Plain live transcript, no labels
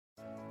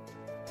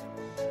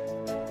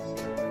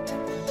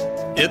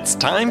It's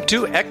time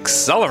to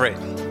accelerate.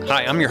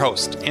 Hi, I'm your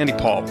host, Andy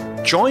Paul.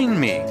 Join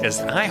me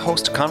as I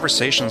host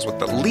conversations with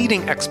the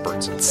leading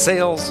experts in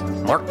sales,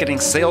 marketing,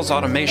 sales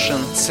automation,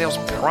 sales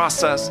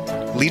process,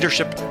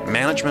 leadership,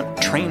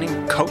 management,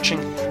 training, coaching,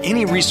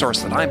 any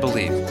resource that I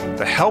believe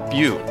to help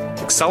you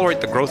accelerate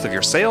the growth of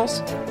your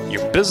sales,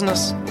 your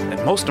business,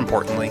 and most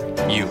importantly,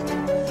 you.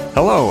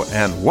 Hello,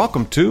 and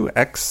welcome to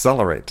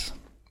Accelerate.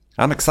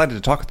 I'm excited to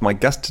talk with my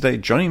guest today.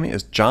 Joining me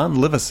is John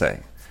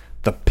Livesay,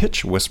 the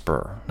Pitch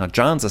Whisperer. Now,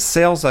 John's a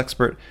sales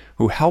expert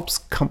who helps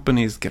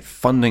companies get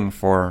funding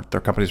for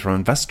their companies from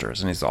investors,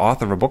 and he's the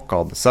author of a book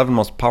called The 7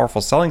 Most Powerful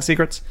Selling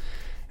Secrets.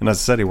 And as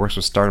I said, he works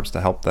with startups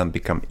to help them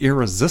become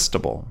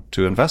irresistible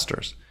to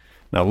investors.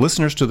 Now,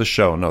 listeners to the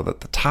show know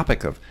that the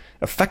topic of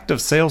effective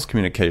sales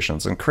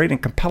communications and creating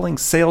compelling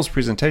sales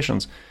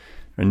presentations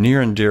are near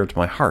and dear to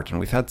my heart. And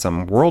we've had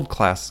some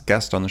world-class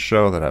guests on the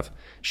show that have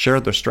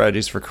shared their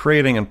strategies for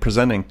creating and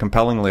presenting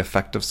compellingly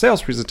effective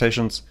sales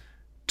presentations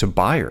to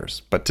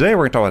buyers. But today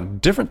we're going to talk about a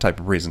different type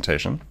of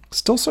presentation,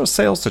 still sort of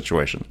sales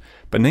situation,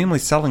 but namely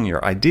selling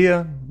your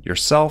idea,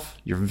 yourself,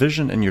 your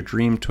vision, and your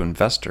dream to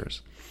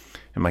investors.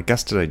 And my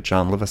guest today,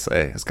 John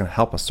Livesay, is going to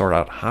help us sort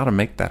out how to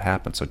make that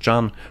happen. So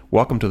John,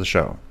 welcome to the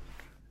show.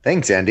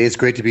 Thanks, Andy. It's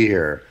great to be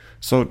here.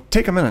 So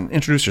take a minute and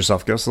introduce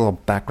yourself. Give us a little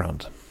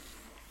background.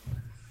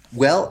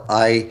 Well,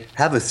 I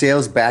have a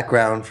sales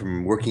background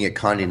from working at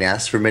Condé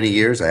Nast for many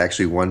years. I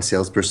actually won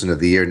Salesperson of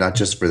the Year, not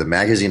just for the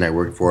magazine I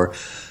worked for,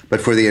 but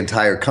for the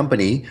entire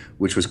company,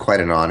 which was quite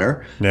an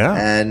honor. Yeah.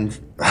 And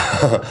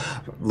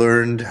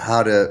learned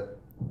how to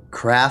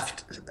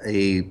craft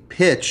a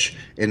pitch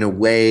in a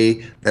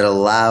way that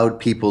allowed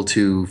people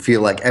to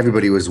feel like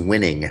everybody was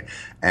winning.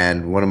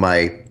 And one of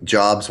my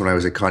jobs when I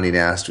was at Condé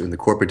Nast in the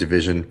corporate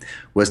division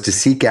was to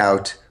seek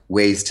out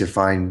ways to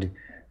find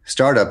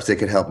startups that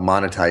could help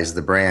monetize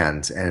the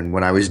brand. And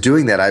when I was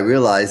doing that, I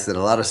realized that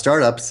a lot of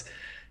startups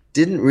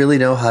didn't really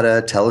know how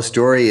to tell a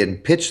story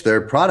and pitch their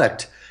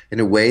product in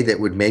a way that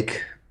would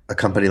make a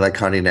company like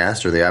Condé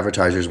Nast or the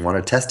advertisers want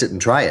to test it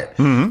and try it.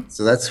 Mm-hmm.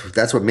 So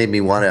that's what made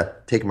me want to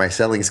take my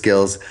selling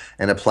skills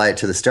and apply it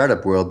to the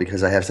startup world,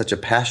 because I have such a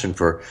passion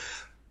for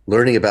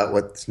learning about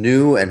what's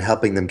new and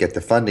helping them get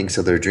the funding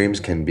so their dreams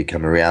can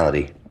become a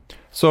reality.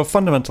 So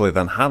fundamentally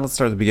then, let's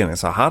start at the beginning.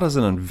 So how does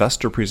an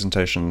investor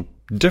presentation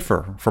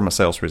differ from a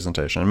sales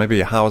presentation? And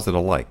maybe how is it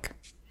alike?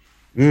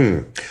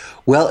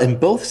 Well, in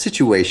both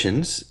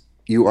situations,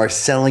 you are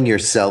selling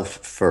yourself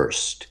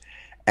first.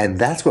 And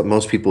that's what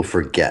most people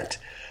forget.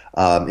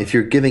 If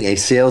you're giving a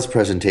sales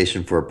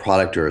presentation for a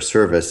product or a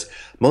service,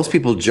 most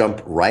people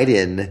jump right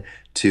in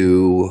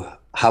to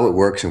how it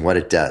works and what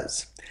it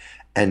does.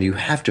 And you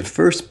have to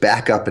first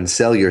back up and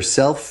sell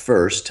yourself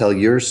first, tell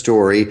your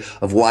story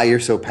of why you're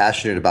so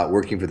passionate about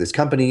working for this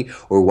company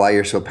or why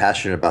you're so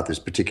passionate about this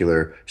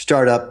particular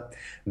startup.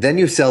 Then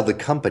you sell the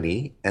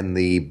company and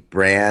the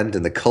brand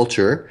and the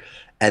culture,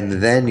 and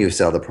then you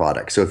sell the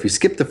product. So if you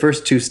skip the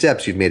first two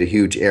steps, you've made a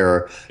huge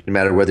error, no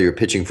matter whether you're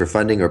pitching for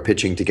funding or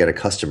pitching to get a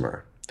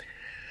customer.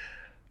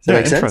 Does that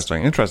make sense?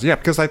 Interesting. Yeah,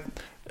 because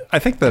I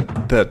think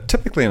that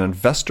typically an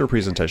investor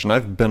presentation,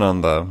 I've been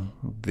on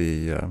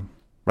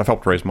I've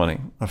helped raise money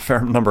a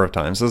fair number of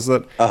times, is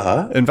that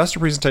investor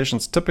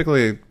presentations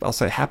typically, I'll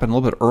say, happen a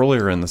little bit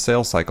earlier in the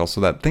sales cycle.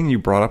 So that thing you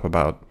brought up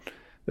about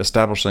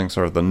establishing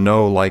sort of the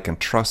know, like, and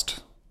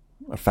trust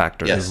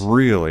factor is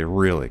really,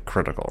 really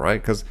critical,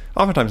 right? Because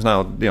oftentimes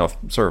now,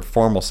 sort of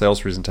formal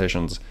sales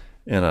presentations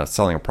in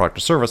selling a product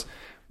or service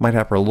might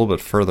happen a little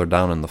bit further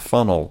down in the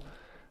funnel,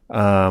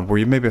 where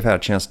you maybe have had a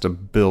chance to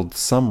build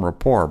some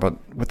rapport.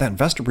 But with that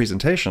investor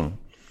presentation,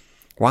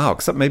 wow,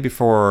 except maybe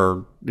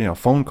for,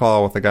 phone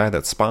call with the guy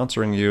that's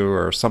sponsoring you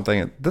or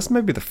something, this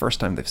may be the first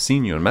time they've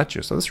seen you and met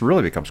you. So this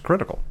really becomes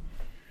critical.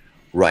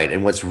 Right.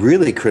 And what's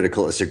really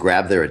critical is to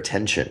grab their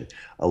attention.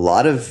 A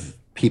lot of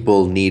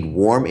people need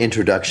warm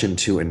introduction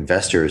to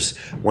investors.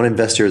 One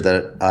investor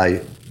that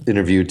I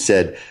interviewed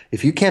said,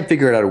 if you can't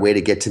figure out a way to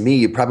get to me,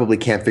 you probably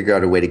can't figure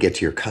out a way to get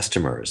to your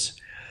customers.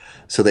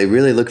 So they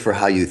really look for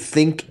how you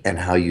think and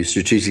how you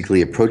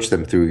strategically approach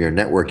them through your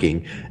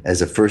networking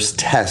as a first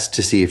test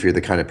to see if you're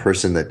the kind of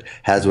person that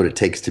has what it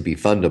takes to be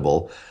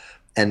fundable.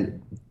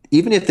 And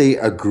even if they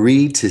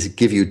agree to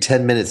give you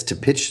 10 minutes to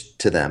pitch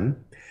to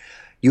them,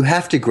 you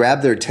have to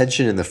grab their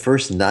attention in the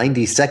first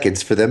 90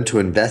 seconds for them to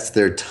invest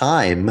their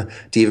time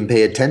to even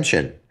pay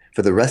attention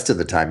for the rest of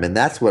the time. And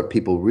that's what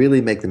people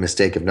really make the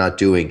mistake of not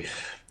doing,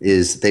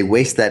 is they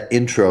waste that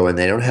intro and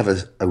they don't have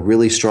a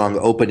really strong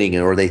opening,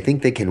 or they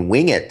think they can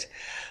wing it.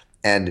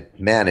 And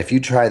man, if you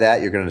try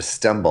that, you're going to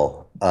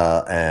stumble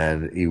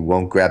and you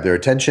won't grab their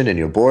attention, and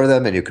you'll bore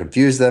them and you'll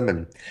confuse them.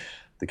 And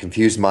the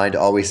confused mind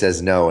always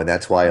says no. And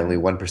that's why only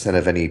 1%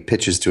 of any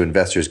pitches to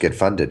investors get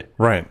funded.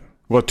 Right.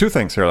 Well, two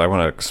things here that I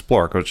want to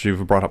explore, which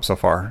you've brought up so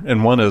far.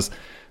 And one is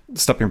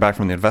stepping back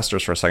from the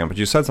investors for a second, but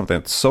you said something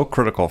that's so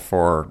critical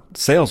for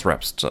sales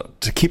reps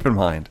to keep in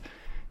mind,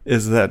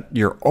 is that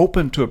you're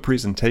open to a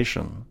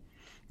presentation,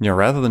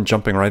 rather than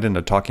jumping right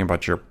into talking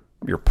about your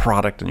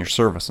product and your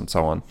service and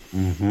so on,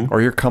 or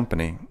your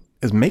company,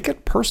 is make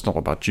it personal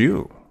about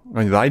you. I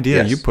mean, the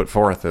idea you Yes. put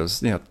forth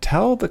is,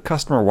 tell the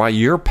customer why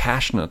you're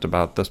passionate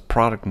about this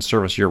product and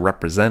service you're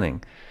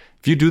representing.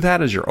 If you do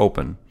that as you're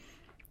open,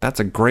 that's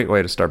a great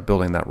way to start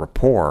building that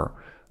rapport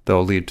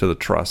that'll lead to the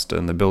trust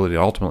and the ability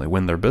to ultimately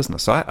win their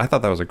business. So I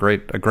thought that was a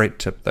great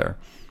tip there.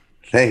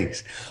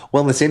 Thanks.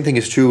 Well, the same thing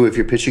is true if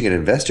you're pitching an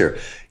investor.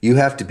 You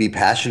have to be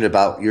passionate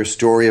about your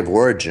story of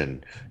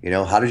origin.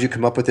 How did you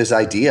come up with this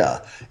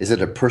idea? Is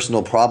it a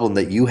personal problem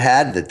that you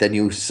had that then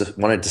you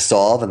wanted to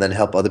solve and then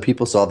help other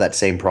people solve that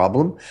same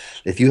problem?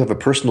 If you have a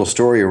personal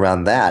story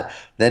around that,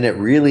 then it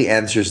really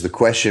answers the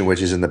question,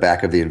 which is in the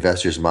back of the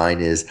investor's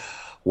mind, is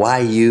why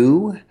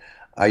you?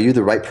 Are you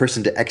the right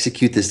person to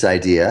execute this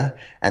idea?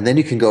 And then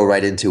you can go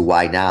right into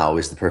why now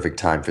is the perfect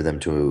time for them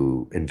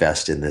to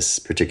invest in this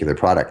particular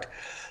product.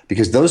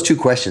 Because those two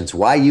questions,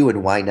 why you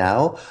and why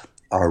now,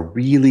 are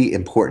really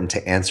important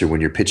to answer when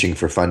you're pitching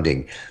for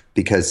funding.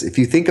 Because if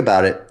you think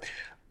about it,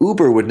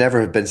 Uber would never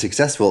have been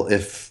successful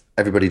if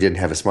everybody didn't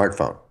have a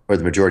smartphone, or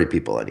the majority of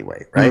people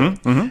anyway, right?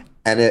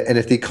 And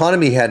if the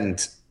economy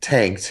hadn't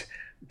tanked,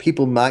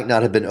 people might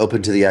not have been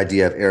open to the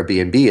idea of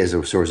Airbnb as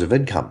a source of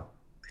income.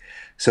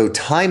 So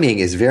timing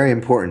is very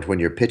important when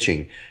you're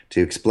pitching,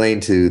 to explain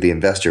to the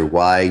investor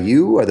why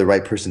you are the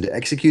right person to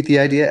execute the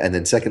idea, and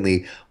then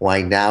secondly,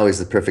 why now is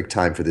the perfect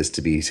time for this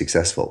to be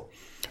successful.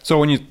 So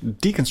when you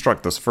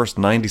deconstruct this first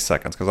 90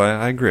 seconds, because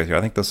I agree with you,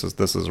 I think this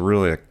is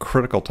really a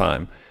critical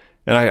time.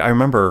 And I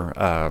remember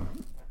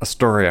a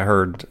story I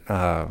heard,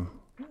 from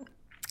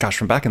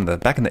back in the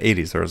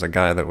 80s. There was a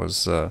guy that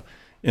was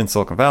in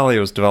Silicon Valley.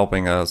 He was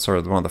developing a sort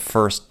of one of the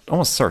first,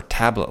 almost sort of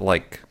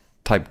tablet-like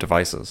type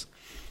devices.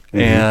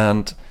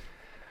 And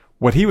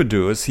what he would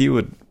do is he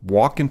would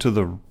walk into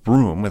the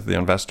room with the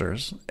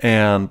investors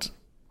and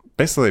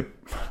basically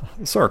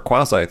sort of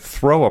quasi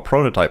throw a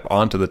prototype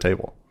onto the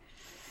table.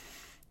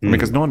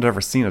 Because no one had ever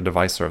seen a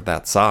device of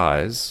that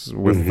size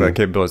with the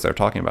capabilities they're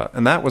talking about.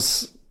 And that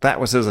was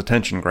his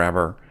attention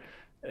grabber.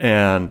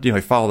 And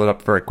he followed it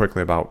up very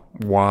quickly about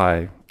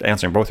why,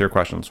 answering both your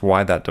questions,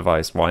 why that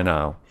device, why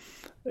now?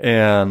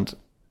 And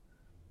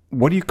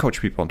what do you coach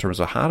people in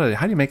terms of how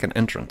do you make an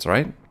entrance,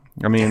 right?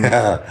 I mean,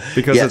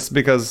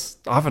 because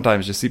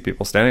oftentimes you see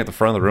people standing at the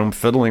front of the room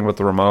fiddling with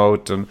the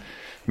remote and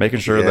making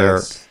sure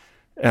they're.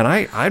 And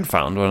I'd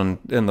found when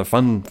in the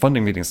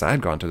funding meetings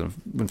I'd gone to, the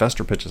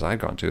investor pitches I'd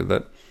gone to,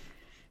 that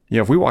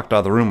if we walked out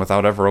of the room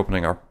without ever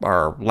opening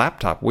our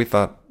laptop, we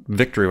thought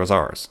victory was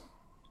ours,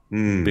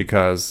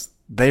 because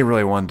they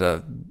really wanted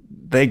to.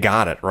 They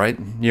got it right.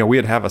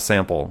 We'd have a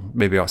sample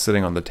maybe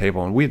sitting on the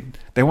table, and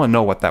they want to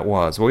know what that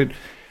was.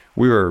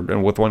 We were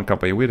with one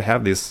company, we'd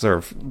have these sort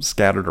of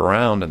scattered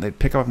around, and they'd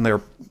pick up, and they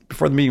were,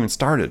 before the meeting even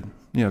started,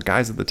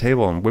 guys at the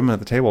table and women at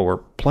the table were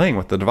playing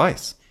with the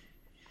device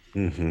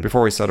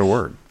before we said a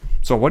word.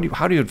 So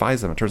how do you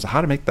advise them in terms of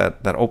how to make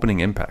that opening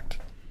impact?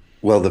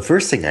 Well, the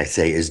first thing I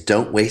say is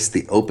don't waste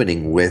the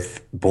opening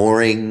with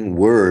boring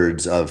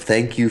words of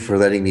thank you for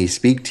letting me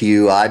speak to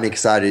you. I'm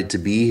excited to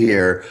be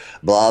here,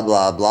 blah,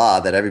 blah,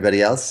 blah, that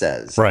everybody else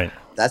says. Right.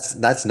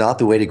 That's not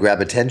the way to grab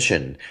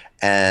attention,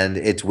 and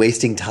it's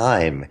wasting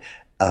time.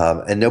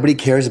 And nobody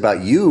cares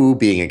about you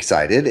being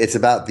excited. It's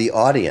about the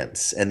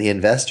audience and the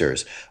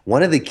investors.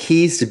 One of the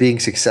keys to being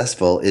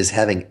successful is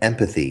having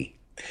empathy.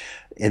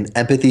 And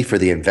empathy for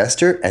the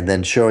investor, and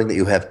then showing that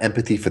you have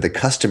empathy for the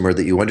customer,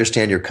 that you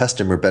understand your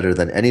customer better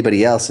than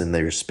anybody else in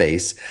their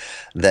space,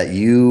 that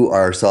you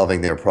are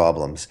solving their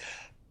problems.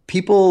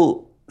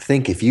 People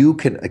think if you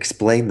can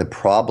explain the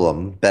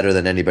problem better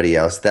than anybody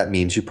else, that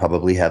means you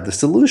probably have the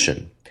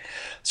solution.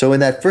 So in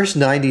that first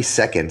 90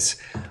 seconds,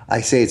 I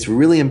say it's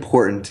really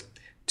important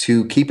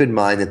to keep in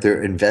mind that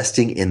they're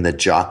investing in the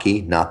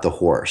jockey, not the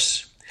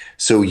horse.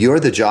 So you're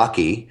the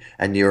jockey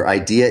and your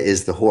idea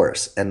is the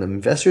horse. And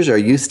investors are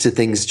used to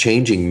things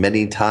changing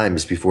many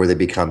times before they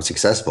become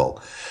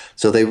successful.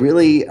 So they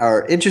really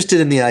are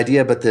interested in the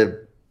idea, but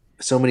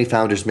so many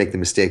founders make the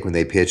mistake when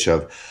they pitch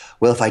of,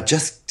 well, if I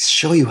just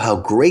show you how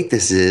great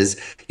this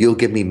is, you'll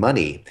give me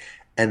money.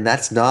 And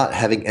that's not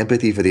having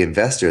empathy for the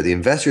investor. The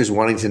investor is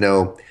wanting to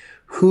know,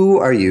 who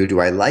are you? Do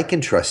I like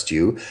and trust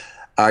you?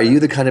 Are you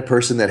the kind of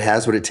person that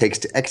has what it takes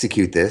to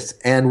execute this?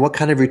 And what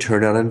kind of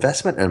return on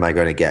investment am I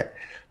going to get?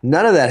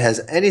 None of that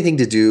has anything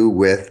to do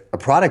with a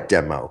product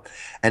demo.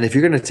 And if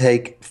you're going to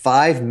take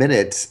 5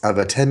 minutes of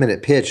a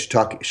 10-minute pitch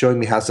showing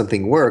me how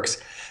something works,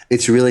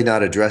 it's really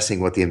not addressing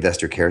what the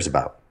investor cares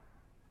about.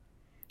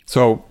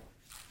 So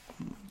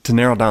to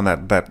narrow down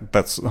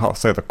that's I'll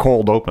say the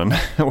cold open,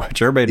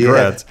 which everybody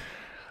dreads.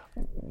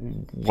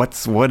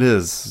 What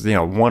is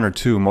one or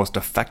two most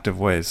effective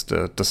ways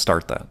to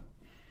start that?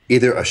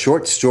 Either a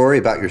short story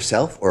about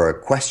yourself or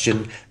a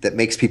question that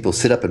makes people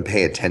sit up and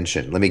pay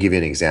attention. Let me give you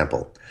an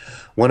example.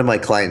 One of my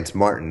clients,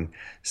 Martin,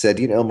 said,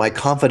 my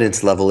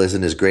confidence level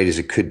isn't as great as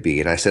it could be.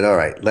 And I said, all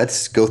right,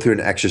 let's go through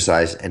an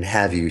exercise and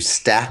have you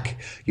stack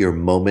your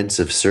moments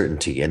of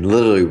certainty and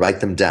literally write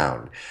them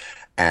down.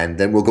 And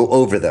then we'll go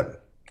over them.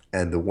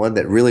 And the one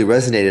that really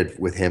resonated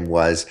with him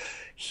was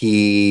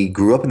he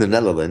grew up in the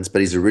Netherlands,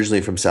 but he's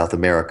originally from South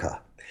America.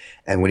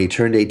 And when he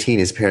turned 18,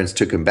 his parents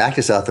took him back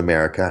to South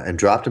America and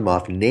dropped him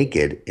off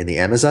naked in the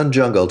Amazon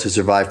jungle to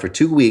survive for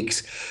 2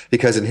 weeks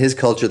because in his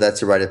culture,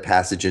 that's a rite of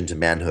passage into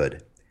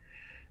manhood.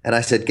 And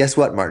I said, guess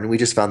what, Martin? We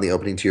just found the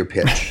opening to your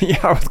pitch. Yeah,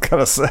 I was going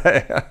to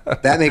say.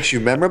 That makes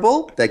you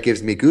memorable. That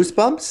gives me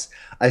goosebumps.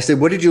 I said,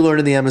 what did you learn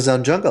in the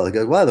Amazon jungle? He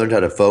goes, well, I learned how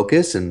to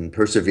focus and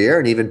persevere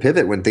and even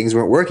pivot when things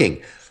weren't working.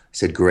 I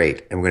said,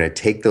 great. And we're going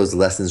to take those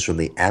lessons from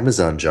the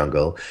Amazon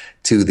jungle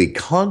to the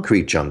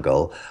concrete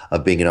jungle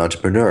of being an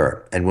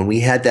entrepreneur. And when we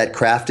had that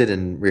crafted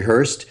and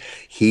rehearsed,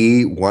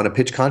 he won a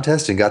pitch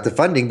contest and got the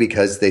funding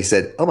because they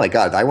said, oh my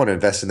God, I want to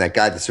invest in that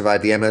guy that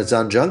survived the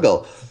Amazon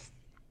jungle.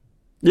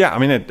 Yeah, I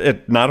mean,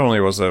 it not only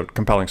was a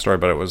compelling story,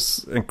 but it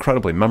was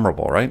incredibly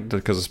memorable, right?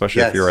 Because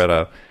especially if you're at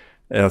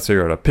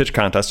a pitch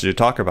contest as you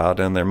talk about,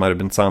 and there might have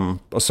been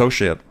some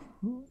associate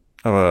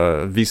of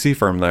a VC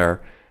firm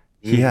there,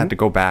 he had to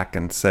go back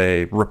and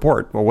say,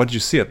 report, well, what did you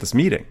see at this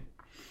meeting?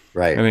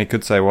 Right. I mean, he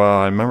could say, well,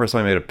 I remember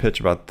somebody made a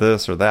pitch about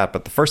this or that,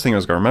 but the first thing I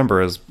was going to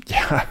remember is,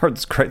 yeah, I heard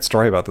this great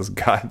story about this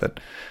guy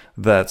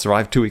that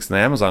survived 2 weeks in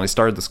the Amazon. He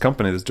started this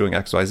company that's doing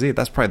XYZ.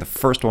 That's probably the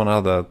first one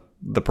out of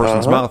the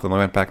person's mouth, and they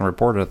went back and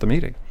reported at the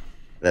meeting.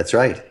 That's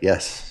right.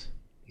 Yes.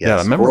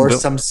 Yeah, or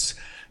some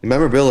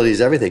memorability is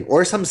everything.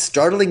 Or some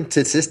startling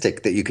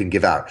statistic that you can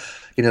give out.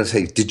 You know,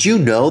 say, did you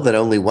know that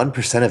only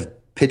 1%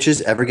 of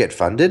pitches ever get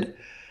funded?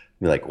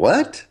 You're like,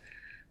 what?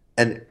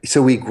 And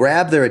so we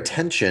grab their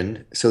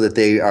attention so that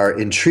they are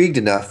intrigued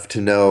enough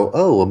to know,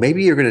 oh, well,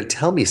 maybe you're going to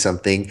tell me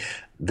something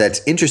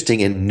that's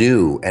interesting and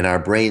new, and our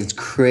brains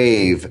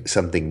crave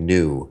something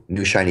new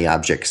shiny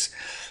objects.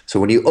 So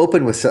when you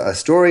open with a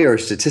story or a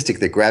statistic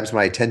that grabs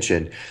my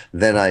attention,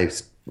 then I'm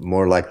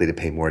more likely to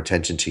pay more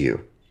attention to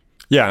you.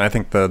 Yeah, and I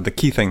think the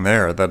key thing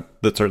there that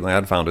certainly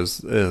I'd found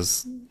is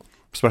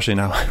especially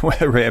now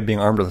being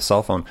armed with a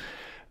cell phone,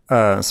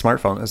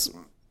 smartphone, is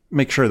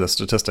make sure the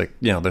statistic,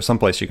 there's some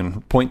place you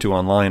can point to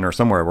online or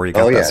somewhere where you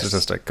got that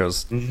statistic,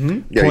 because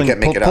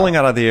pulling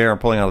out of the air and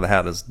pulling out of the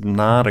hat is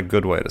not a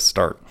good way to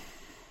start.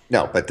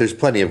 No, but there's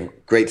plenty of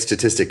great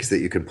statistics that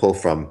you can pull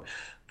from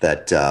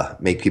that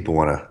make people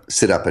want to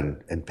sit up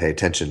and pay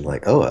attention,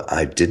 like, oh,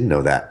 I didn't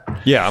know that.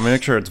 Yeah, I mean,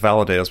 make sure it's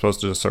validated as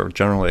opposed to just sort of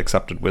generally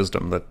accepted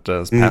wisdom that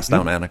is passed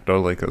down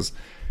anecdotally, because,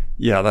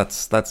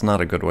 that's not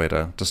a good way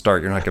to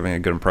start. You're not giving a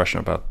good impression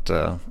about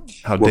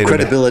how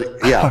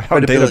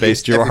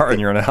data-based you are in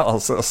your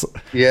analysis.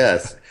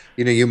 Yes.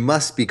 You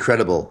must be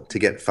credible to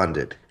get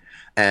funded.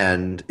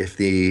 And if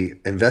the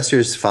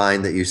investors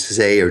find that you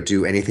say or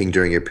do anything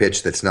during your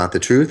pitch that's not the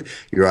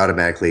truth, you're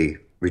automatically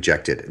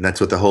rejected. And that's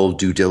what the whole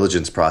due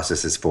diligence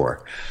process is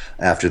for,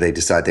 after they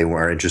decide they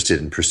weren't interested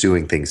in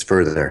pursuing things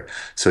further.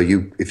 So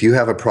if you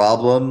have a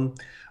problem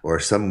or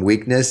some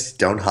weakness,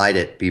 don't hide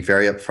it. Be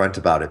very upfront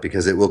about it,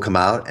 because it will come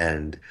out,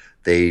 and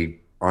they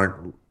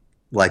aren't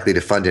likely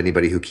to fund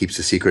anybody who keeps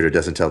a secret or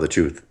doesn't tell the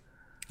truth.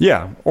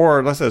 Yeah,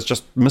 or let's say it's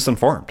just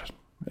misinformed.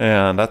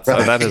 And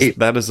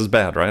that is as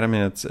bad, right? I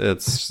mean,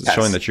 it's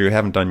showing that you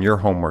haven't done your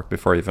homework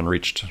before you even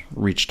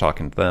reached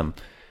talking to them.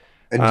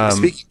 And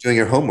speaking of doing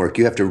your homework,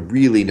 you have to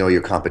really know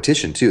your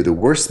competition too. The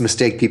worst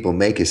mistake people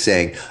make is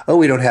saying, oh,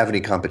 we don't have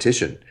any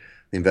competition.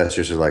 The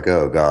investors are like,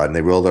 oh God, and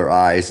they roll their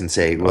eyes and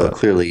say, well,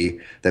 clearly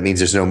that means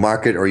there's no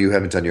market, or you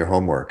haven't done your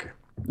homework.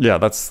 Yeah,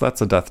 that's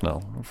a death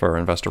knell for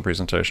investor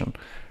presentation.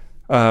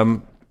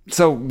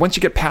 So once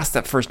you get past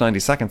that first 90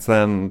 seconds,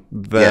 then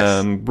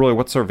really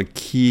what's sort of a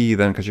key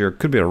then, because you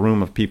could be a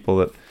room of people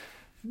that,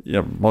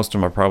 most of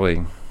them are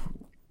probably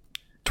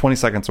 20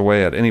 seconds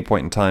away at any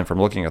point in time from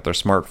looking at their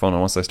smartphone, and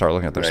once they start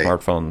looking at their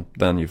smartphone,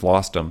 then you've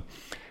lost them.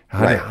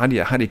 How do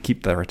you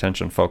keep their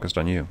attention focused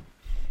on you?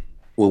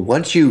 Well,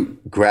 once you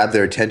grab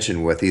their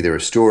attention with either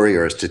a story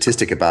or a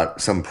statistic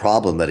about some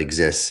problem that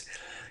exists,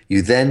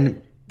 you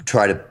then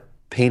try to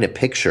paint a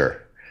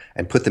picture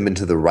and put them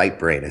into the right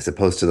brain as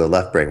opposed to the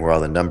left brain where all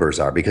the numbers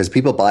are, because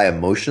people buy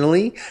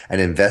emotionally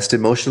and invest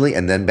emotionally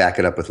and then back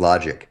it up with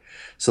logic.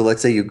 So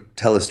let's say you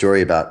tell a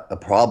story about a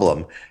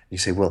problem. You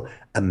say, well,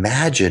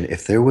 imagine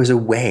if there was a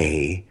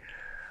way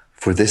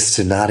for this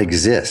to not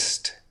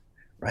exist,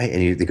 right?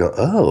 And they go,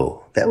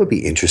 oh, that would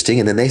be interesting.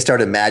 And then they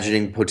start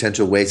imagining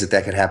potential ways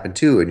that could happen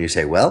too. And you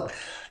say, well,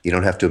 you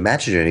don't have to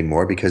imagine it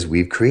anymore because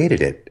we've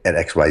created it at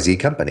XYZ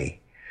company.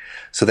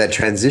 So that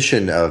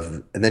transition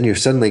and then you're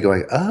suddenly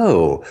going,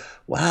 oh,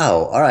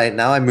 wow, all right,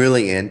 now I'm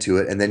really into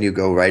it. And then you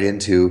go right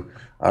into,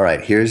 all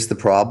right, here's the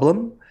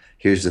problem.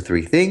 Here's the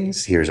 3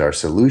 things. Here's our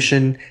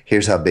solution.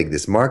 Here's how big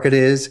this market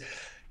is.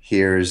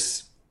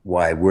 Here's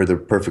why we're the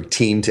perfect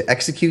team to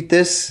execute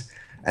this.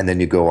 And then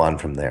you go on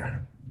from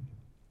there.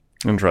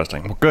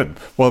 Interesting. Well, good.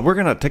 Well, we're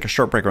going to take a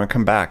short break. We're going to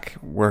come back.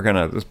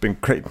 It's been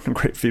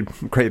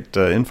great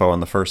info on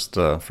the first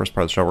part of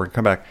the show. We're going to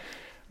come back.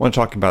 I want to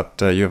talk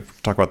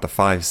about the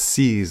 5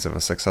 C's of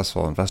a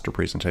successful investor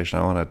presentation.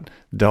 I want to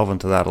delve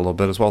into that a little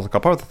bit, as well as a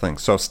couple other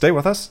things. So stay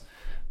with us.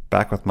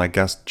 Back with my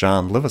guest,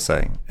 John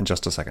Livesay, in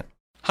just a second.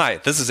 Hi,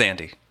 this is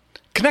Andy.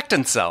 Connect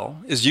and Sell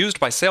is used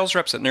by sales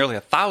reps at nearly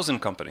 1,000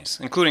 companies,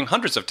 including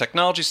hundreds of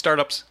technology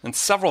startups and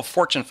several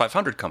Fortune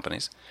 500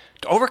 companies,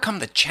 to overcome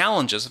the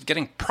challenges of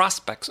getting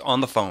prospects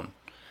on the phone.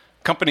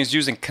 Companies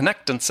using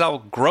Connect and Sell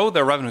grow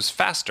their revenues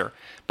faster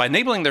by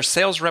enabling their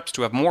sales reps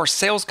to have more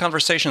sales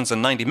conversations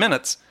in 90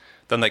 minutes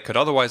than they could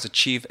otherwise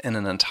achieve in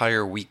an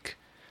entire week.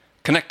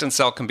 Connect and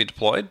Sell can be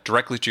deployed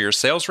directly to your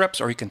sales reps,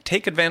 or you can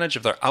take advantage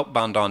of their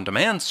outbound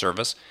on-demand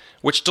service,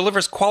 which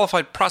delivers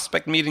qualified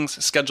prospect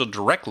meetings scheduled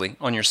directly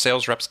on your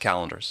sales reps'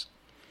 calendars.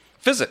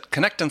 Visit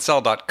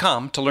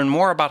connectandsell.com to learn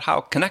more about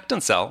how Connect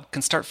and Sell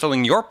can start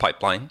filling your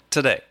pipeline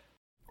today.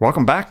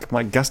 Welcome back.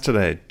 My guest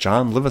today,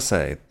 John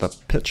Livesay, the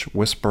Pitch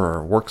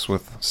Whisperer, works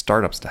with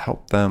startups to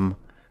help them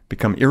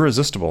become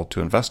irresistible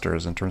to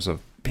investors in terms of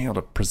being able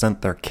to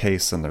present their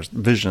case and their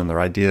vision,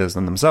 their ideas,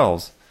 and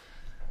themselves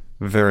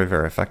very,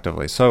 very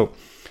effectively. So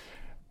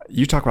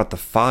you talk about the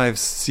 5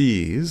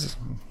 C's,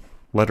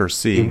 letter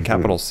C,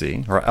 capital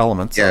C, or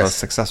elements of a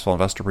successful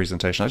investor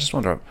presentation. I just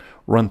wanted to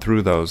run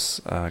through those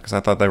because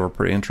I thought they were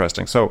pretty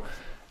interesting. So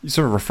you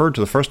sort of referred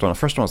to the first one. The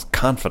first one was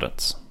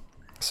confidence.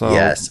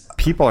 So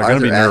people are going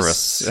to be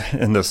nervous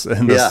in this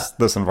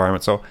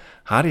environment. So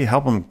how do you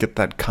help them get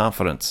that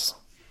confidence?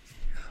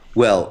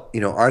 Well,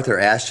 Arthur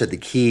Ashe said the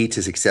key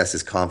to success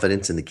is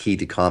confidence, and the key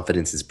to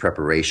confidence is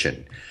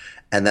preparation.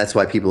 And that's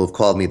why people have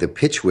called me the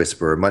pitch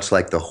whisperer, much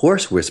like the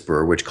horse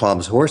whisperer, which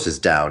calms horses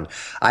down.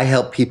 I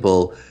help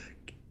people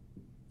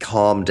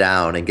calm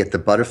down and get the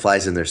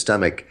butterflies in their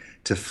stomach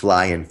to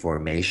fly in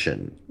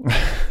formation.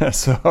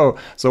 So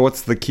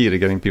what's the key to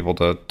getting people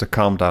to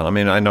calm down? I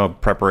mean, I know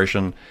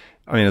preparation.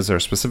 I mean, is there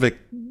a specific...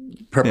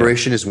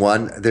 Preparation is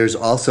one. There's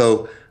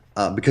also...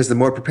 because the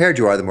more prepared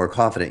you are, the more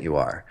confident you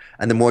are.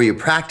 And the more you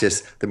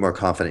practice, the more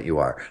confident you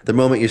are. The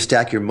moment you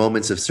stack your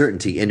moments of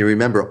certainty and you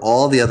remember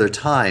all the other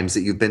times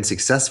that you've been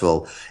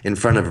successful in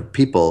front of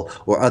people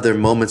or other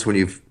moments when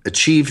you've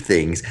achieved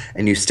things,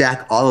 and you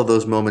stack all of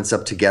those moments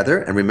up together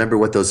and remember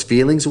what those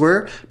feelings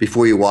were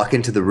before you walk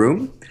into the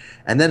room.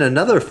 And then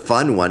another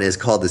fun one is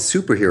called the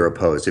superhero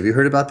pose. Have you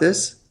heard about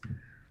this?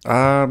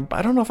 I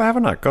don't know if I have or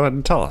not. Go ahead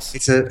and tell us.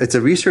 It's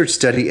a research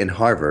study in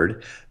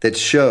Harvard that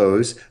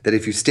shows that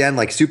if you stand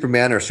like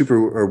Superman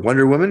or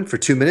Wonder Woman for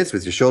 2 minutes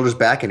with your shoulders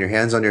back and your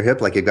hands on your hip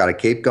like you've got a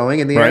cape going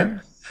in the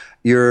air,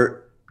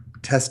 your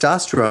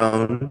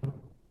testosterone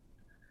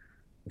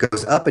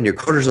goes up and your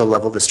cortisol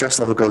level, the stress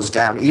level, goes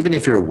down, even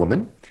if you're a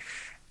woman.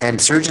 And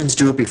surgeons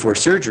do it before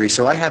surgery.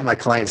 So I have my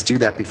clients do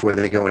that before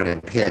they go in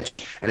and pitch.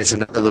 And it's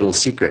another little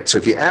secret. So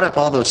if you add up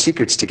all those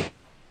secrets together,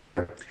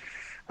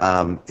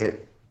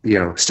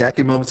 stack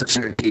your moments of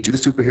certainty, do the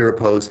superhero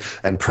pose,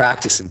 and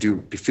practice and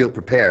feel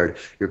prepared,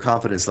 your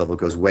confidence level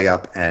goes way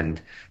up,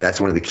 and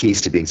that's one of the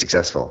keys to being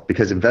successful.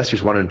 Because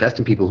investors want to invest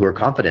in people who are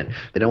confident.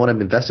 They don't want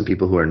to invest in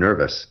people who are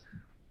nervous.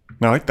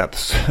 I like that,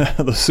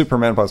 the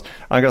Superman pose.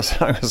 I'm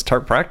gonna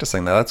start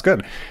practicing that. That's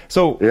good.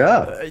 So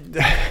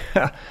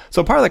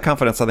so part of the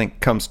confidence, I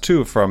think, comes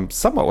too from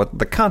somewhat with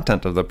the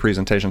content of the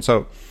presentation.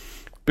 So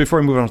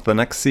before we move on to the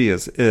next C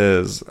is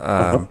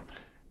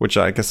which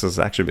I guess is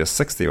actually be a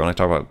 60 when I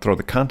talk about throw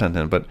the content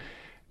in. But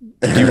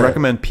do you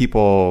recommend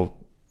people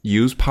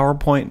use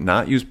PowerPoint,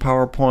 not use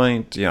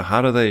PowerPoint?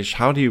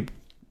 How do you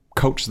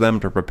coach them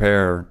to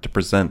prepare to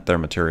present their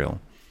material?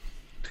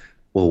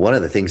 Well, one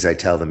of the things I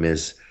tell them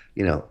is,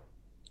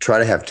 try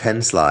to have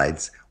 10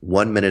 slides,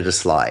 1 minute a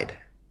slide.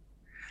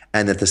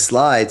 And that the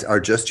slides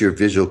are just your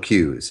visual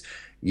cues.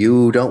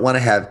 You don't want to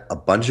have a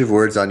bunch of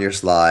words on your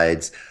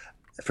slides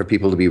for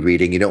people to be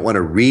reading. You don't want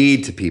to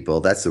read to people.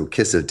 That's the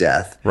kiss of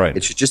death. Right.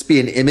 It should just be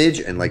an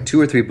image and like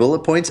 2 or 3 bullet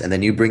points, and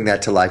then you bring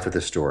that to life with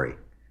a story.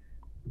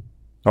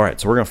 All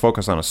right. So we're going to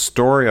focus on a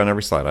story on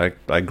every slide.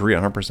 I agree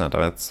 100%.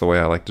 That's the way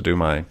I like to do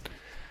my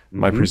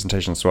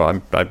presentation as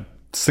well. I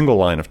single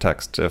line of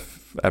text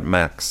if at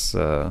max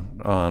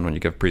on when you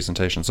give a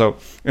presentation. So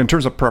in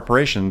terms of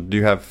preparation, do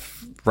you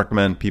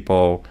recommend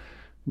people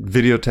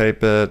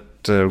videotape it,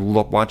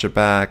 watch it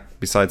back,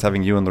 besides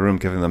having you in the room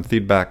giving them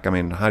feedback? I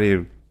mean, how do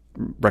you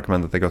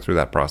recommend that they go through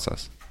that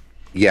process?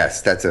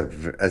 Yes, that's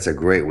a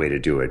great way to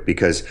do it,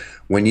 because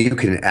when you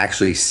can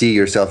actually see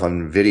yourself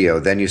on video,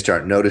 then you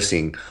start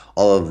noticing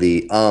all of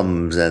the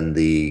ums and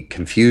the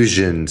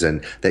confusions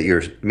and that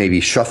you're maybe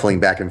shuffling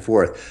back and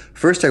forth.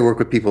 First, I work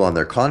with people on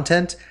their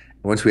content.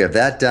 Once we have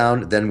that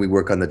down, then we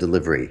work on the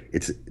delivery.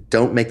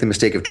 Don't make the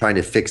mistake of trying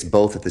to fix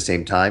both at the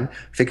same time.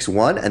 Fix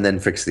one and then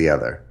fix the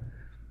other.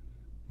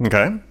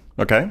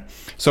 Okay.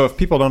 So if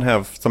people don't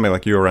have somebody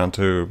like you around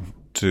to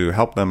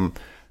help them,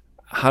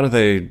 how do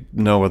they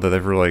know whether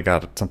they've really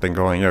got something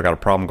going, got a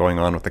problem going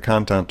on with the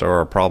content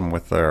or a problem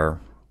with their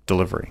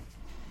delivery?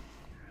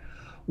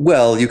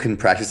 Well, you can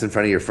practice in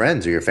front of your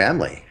friends or your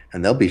family,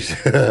 and they'll be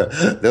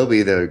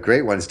the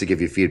great ones to give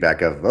you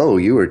feedback of, oh,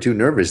 you were too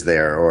nervous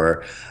there,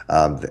 or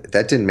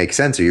that didn't make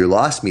sense, or you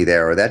lost me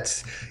there, or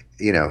that's,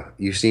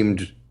 you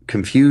seemed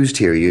confused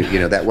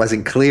here, that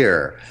wasn't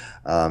clear.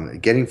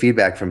 Getting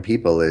feedback from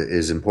people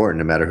is important,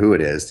 no matter who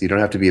it is. You don't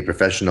have to be a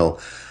professional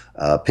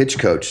pitch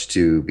coach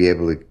to be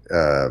able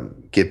to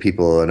give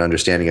people an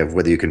understanding of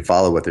whether you can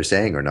follow what they're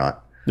saying or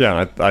not.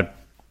 Yeah, I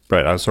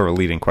Right. I was sort of a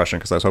leading question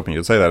because I was hoping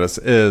you'd say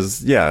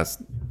that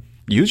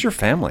use your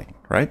family,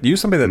 right?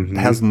 Use somebody that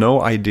has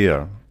no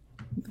idea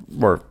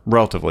or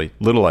relatively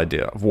little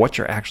idea of what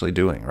you're actually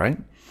doing, right?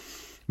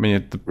 I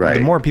mean, the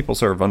more people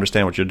sort of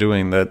understand what you're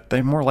doing, that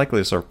they're more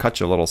likely to sort of cut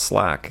you a little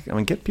slack. I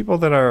mean, get people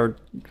that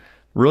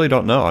really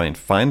don't know. I mean,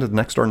 find a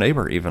next door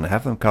neighbor even,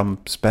 have them come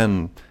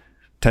spend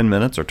 10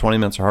 minutes or 20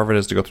 minutes or however it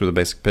is to go through the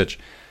basic pitch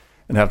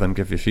and have them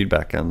give you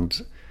feedback,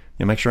 and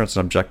make sure it's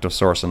an objective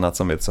source and not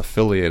somebody that's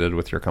affiliated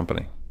with your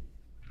company.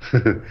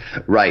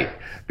 Right,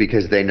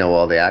 because they know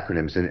all the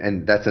acronyms,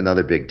 and that's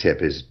another big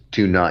tip is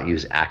do not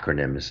use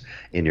acronyms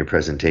in your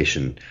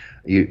presentation.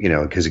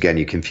 Because again,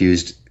 you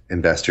confused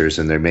investors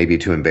and they're maybe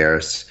too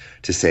embarrassed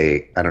to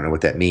say, I don't know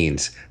what that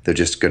means. They're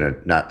just going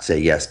to not say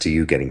yes to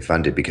you getting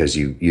funded because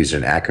you used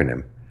an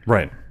acronym.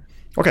 Right.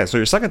 Okay, so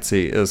your second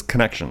C is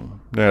connection.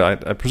 I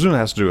presume it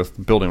has to do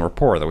with building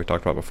rapport that we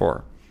talked about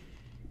before.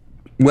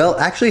 Well,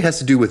 actually it has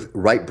to do with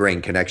right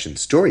brain connection,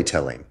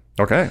 storytelling.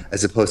 Okay.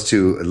 As opposed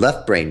to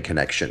left brain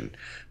connection.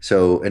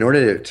 So in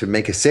order to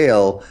make a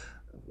sale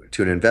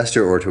to an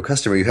investor or to a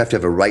customer, you have to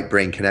have a right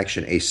brain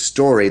connection, a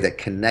story that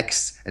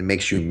connects and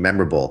makes you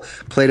memorable.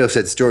 Plato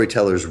said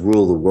storytellers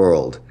rule the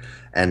world.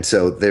 And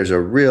so there's a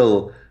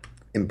real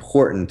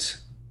important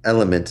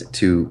element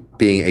to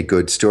being a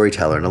good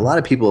storyteller. And a lot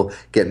of people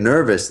get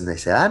nervous and they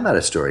say, I'm not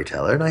a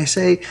storyteller. And I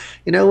say,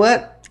 you know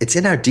what? It's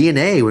in our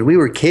DNA. When we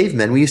were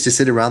cavemen, we used to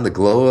sit around the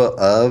glow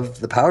of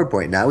the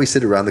PowerPoint. Now we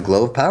sit around the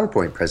glow of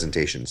PowerPoint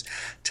presentations.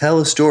 Tell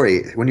a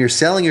story. When you're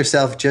selling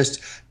yourself,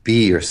 just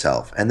be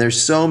yourself. And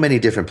there's so many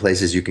different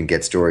places you can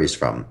get stories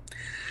from.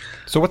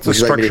 So what's the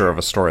structure of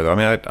a story, though? I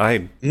mean,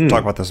 I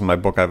talk about this in my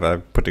book.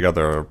 I've put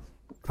together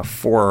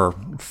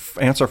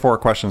answer 4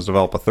 questions,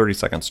 develop a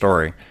 30-second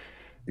story.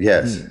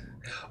 Yes.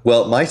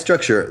 Well, my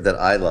structure that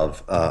I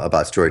love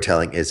about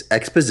storytelling is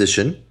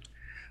exposition,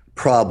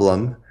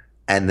 problem,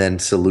 and then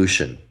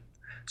solution.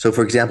 So,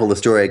 for example, the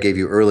story I gave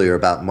you earlier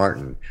about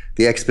Martin,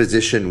 the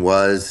exposition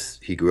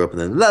was he grew up in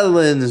the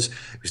Netherlands,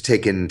 was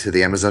taken to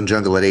the Amazon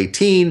jungle at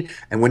 18,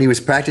 and when he was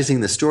practicing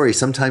the story,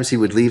 sometimes he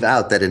would leave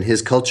out that in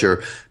his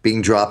culture,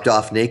 being dropped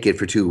off naked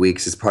for 2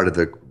 weeks is part of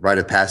the rite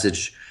of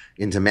passage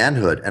into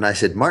manhood. And I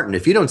said, Martin,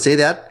 if you don't say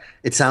that,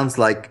 it sounds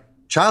like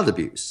child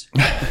abuse.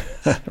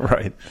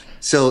 Right.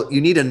 So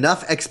you need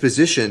enough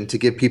exposition to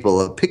give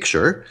people a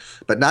picture,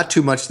 but not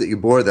too much that you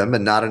bore them,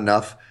 and not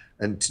enough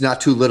and not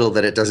too little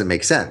that it doesn't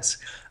make sense.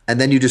 And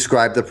then you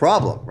describe the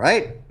problem,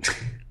 right?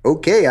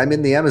 Okay, I'm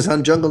in the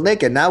Amazon jungle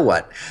naked. Now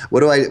what?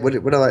 What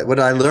did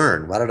I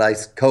learn? How did I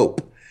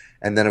cope?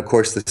 And then, of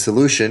course, the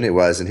solution, it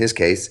was, in his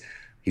case,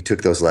 he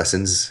took those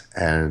lessons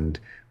and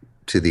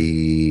to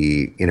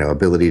the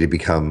ability to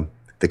become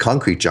the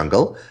concrete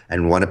jungle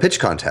and won a pitch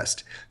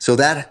contest. So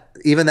that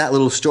even that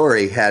little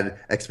story had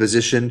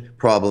exposition,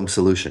 problem,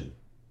 solution.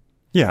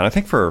 Yeah, and I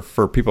think for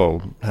people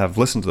who have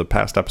listened to the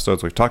past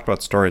episodes, we've talked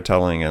about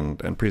storytelling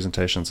and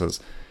presentations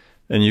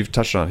and you've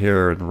touched on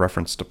here in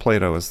reference to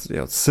Plato,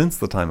 since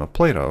the time of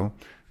Plato,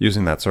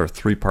 using that sort of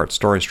 3-part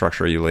story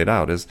structure you laid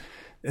out, is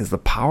the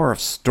power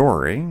of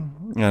story.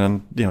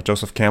 And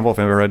Joseph Campbell, if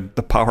you ever read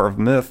The Power of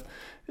Myth,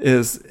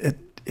 it's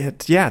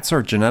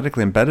sort of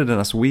genetically embedded in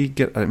us. We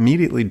get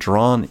immediately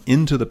drawn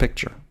into the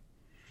picture.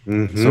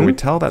 Mm-hmm. So we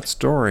tell that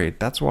story.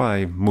 That's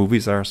why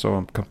movies are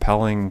so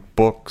compelling,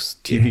 books,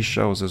 TV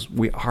shows, is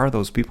we are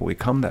those people. We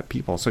become that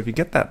people. So if you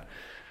get that,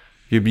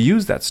 you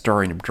use that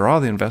story and you draw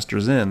the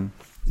investors in,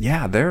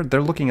 they're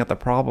looking at the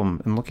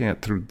problem and looking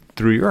at it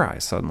through your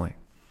eyes suddenly.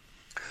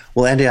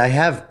 Well, Andy, I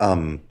have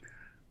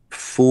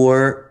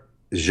 4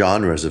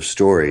 genres of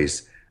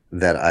stories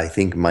that I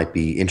think might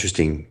be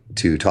interesting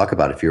to talk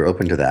about if you're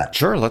open to that.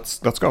 Sure, let's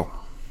go.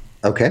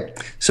 Okay.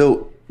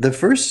 So the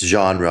first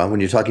genre, when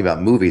you're talking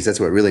about movies, that's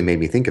what really made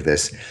me think of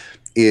this,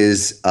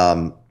 is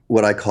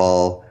what I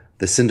call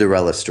the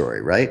Cinderella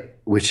story, right?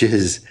 Which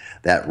is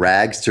that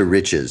rags to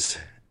riches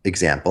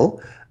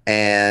example.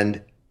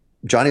 And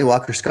Johnny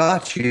Walker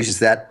Scott uses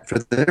that for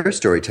their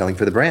storytelling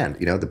for the brand,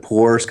 the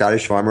poor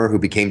Scottish farmer who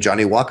became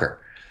Johnny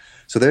Walker.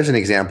 So there's an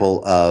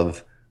example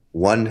of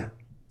one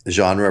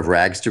genre of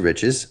rags to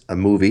riches, a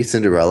movie,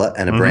 Cinderella,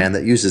 and a brand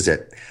that uses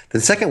it.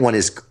 The second one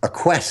is a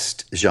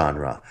quest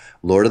genre,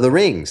 Lord of the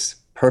Rings.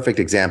 Perfect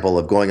example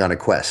of going on a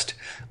quest.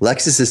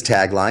 Lexus's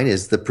tagline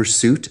is the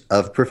pursuit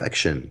of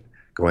perfection,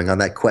 going on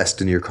that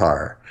quest in your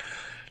car.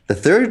 The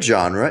third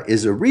genre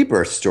is a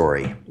rebirth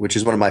story, which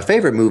is one of my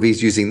favorite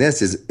movies using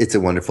this is It's a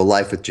Wonderful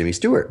Life with Jimmy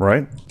Stewart.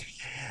 Right.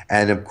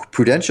 And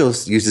Prudential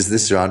uses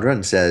this genre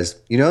and says,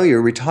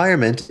 your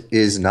retirement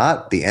is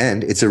not the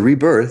end. It's a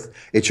rebirth.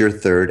 It's your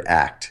third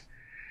act.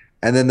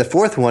 And then the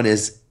fourth one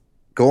is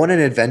go on an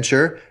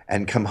adventure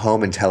and come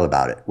home and tell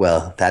about it.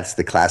 Well, that's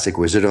the classic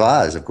Wizard of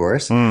Oz, of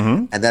course.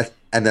 Mm-hmm.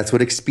 And that's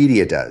what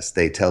Expedia does.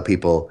 They tell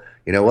people,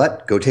 you know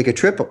what? Go take a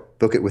trip,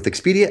 book it with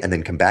Expedia, and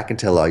then come back and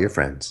tell all your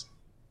friends.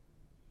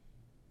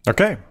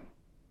 Okay.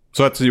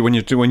 So that's when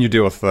you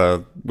deal with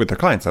the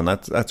clients, and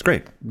that's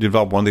great. You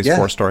develop one of these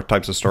 4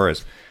 types of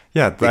stories.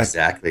 Yeah, that's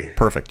exactly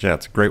perfect. Yeah,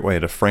 it's a great way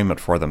to frame it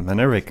for them, and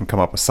everybody can come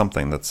up with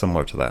something that's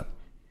similar to that.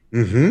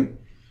 Mm-hmm.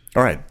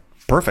 All right,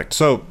 Perfect.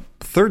 So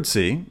third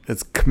C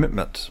is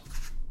commitment.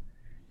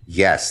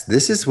 Yes,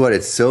 this is what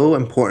it's so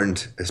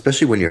important,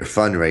 especially when you're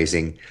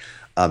fundraising,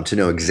 to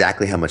know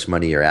exactly how much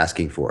money you're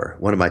asking for.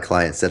 One of my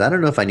clients said, I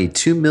don't know if I need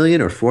 2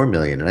 million or 4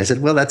 million. And I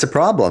said, well, that's a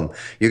problem.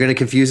 You're going to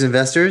confuse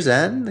investors,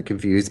 and the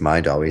confused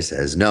mind always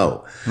says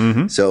no.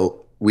 So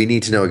we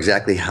need to know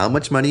exactly how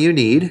much money you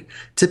need.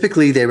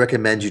 Typically, they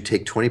recommend you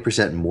take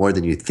 20% more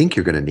than you think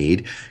you're going to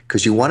need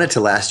because you want it to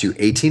last you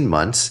 18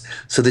 months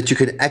so that you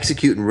can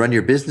execute and run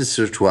your business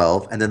for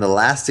 12. And then the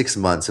last 6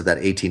 months of that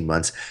 18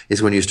 months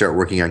is when you start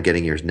working on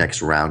getting your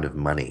next round of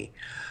money.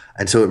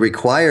 And so it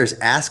requires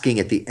asking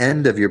at the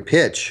end of your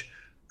pitch,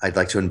 I'd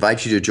like to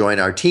invite you to join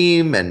our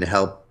team and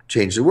help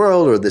change the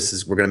world, or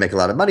we're going to make a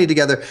lot of money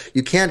together.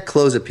 You can't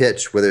close a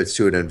pitch, whether it's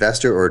to an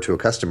investor or to a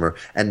customer,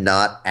 and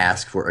not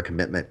ask for a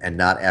commitment and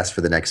not ask for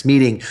the next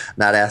meeting,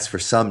 not ask for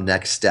some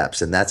next steps.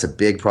 And that's a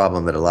big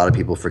problem that a lot of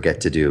people forget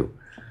to do.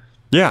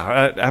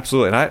 Yeah,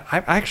 absolutely. And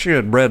I actually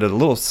had read a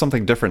little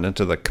something different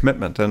into the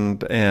commitment,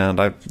 and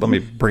let me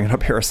bring it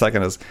up here a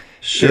second. Is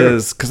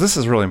because this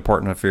is really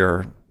important if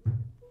you're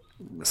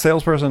a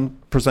salesperson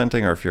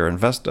presenting, or if you're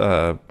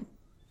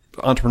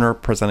entrepreneur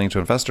presenting to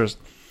investors.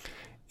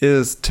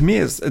 To me,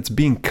 it's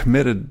being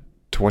committed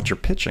to what you're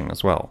pitching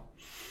as well.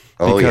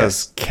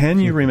 Because can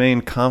you remain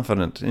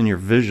confident in your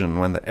vision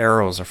when the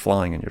arrows are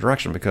flying in your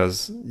direction?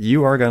 Because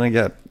you are going to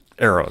get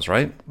arrows,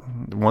 right?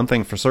 One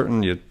thing for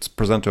certain, you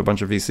present to a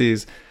bunch of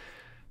VCs,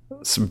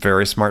 some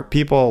very smart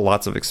people,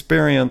 lots of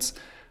experience.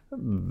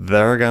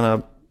 They're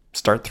going to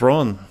start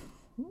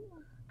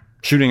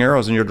shooting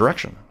arrows in your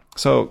direction.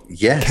 So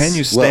can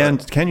you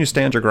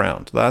stand your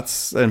ground?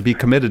 And be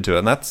committed to it.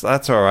 And that's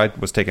how I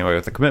was taking away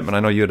with the commitment. I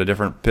know you had a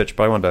different pitch,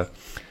 but I wanted to.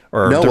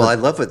 I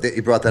love that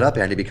you brought that up,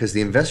 Andy, because the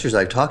investors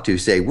I've talked to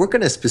say we're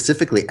going to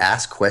specifically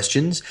ask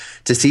questions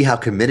to see how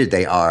committed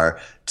they are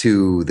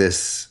to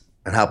this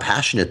and how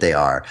passionate they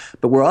are.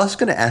 But we're also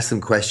going to ask them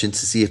questions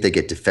to see if they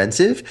get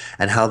defensive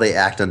and how they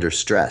act under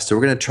stress. So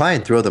we're going to try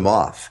and throw them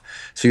off.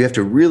 So you have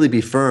to really be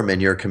firm in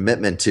your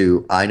commitment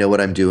to, I know what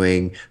I'm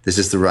doing. This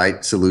is the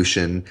right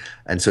solution.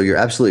 And so you're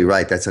absolutely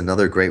right. That's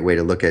another great way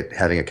to look at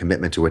having a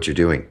commitment to what you're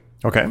doing.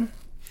 Okay.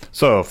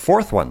 So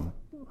fourth one,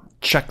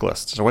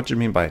 checklist. So what do you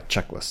mean by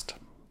checklist?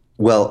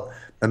 Well,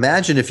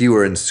 imagine if you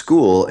were in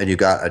school and you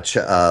got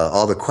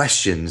all the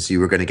questions you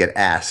were going to get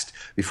asked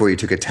before you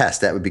took a test.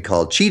 That would be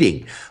called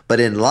cheating. But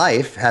in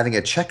life, having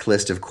a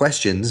checklist of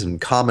questions and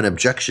common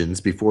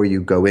objections before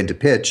you go into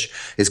pitch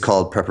is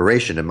called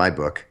preparation in my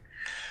book.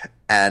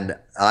 And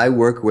I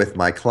work with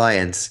my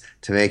clients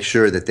to make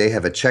sure that they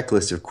have a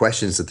checklist of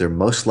questions that they're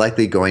most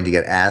likely going to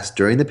get asked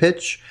during the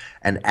pitch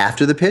and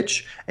after the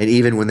pitch, and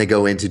even when they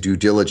go into due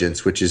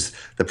diligence, which is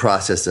the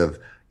process of,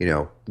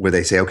 where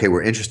they say, okay,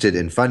 we're interested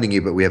in funding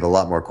you, but we have a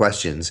lot more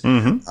questions.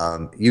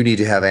 You need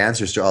to have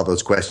answers to all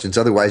those questions.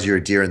 Otherwise, you're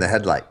a deer in the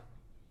headlight.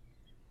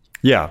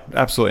 Yeah,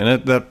 absolutely.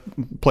 And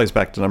that plays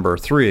back to number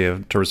 3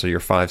 in terms of your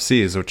 5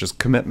 C's, which is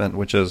commitment,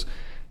 which is,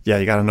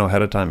 you got to know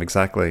ahead of time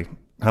exactly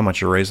how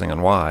much you're raising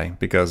and why.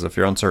 Because if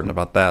you're uncertain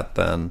about that,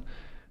 then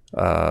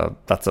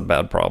that's a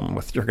bad problem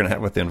you're going to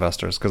have with the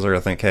investors, because they're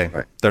going to think,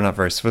 hey, they're not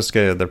very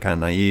sophisticated. They're kind of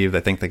naive. They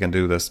think they can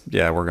do this.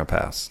 Yeah, we're going to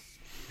pass.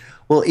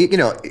 Well,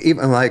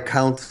 even my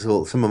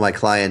counsel, some of my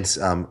clients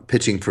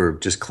pitching for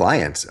just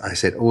clients, I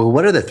said, well,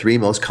 what are the 3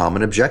 most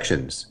common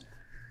objections?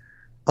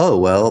 Oh,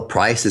 well,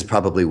 price is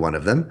probably one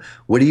of them.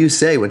 What do you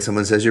say when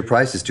someone says your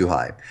price is too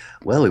high?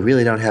 Well, we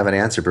really don't have an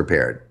answer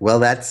prepared. Well,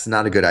 that's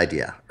not a good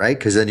idea, right?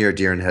 Because then you're a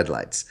deer in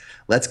headlights.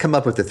 Let's come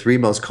up with the 3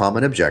 most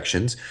common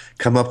objections,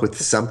 come up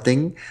with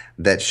something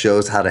that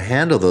shows how to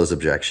handle those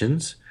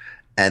objections,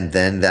 and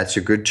then that's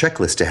your good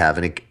checklist to have.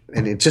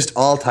 And it just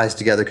all ties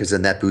together, because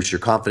then that boosts your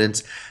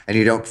confidence, and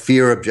you don't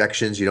fear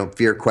objections, you don't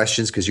fear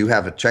questions, because you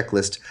have a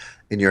checklist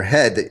in your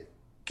head that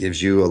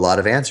gives you a lot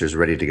of answers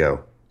ready to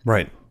go.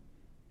 Right.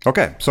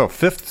 Okay, so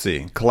 5th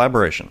C,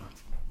 collaboration.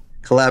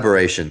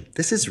 Collaboration.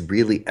 This is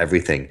really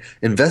everything.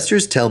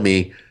 Investors tell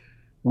me,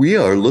 we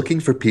are looking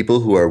for people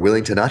who are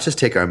willing to not just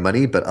take our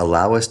money, but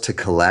allow us to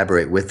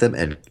collaborate with them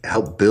and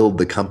help build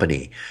the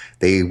company.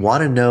 They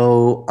want to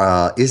know,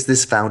 is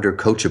this founder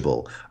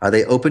coachable? Are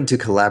they open to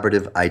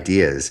collaborative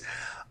ideas?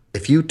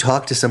 If you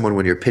talk to someone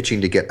when you're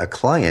pitching to get a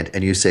client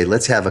and you say,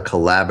 let's have a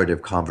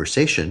collaborative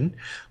conversation,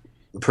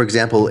 for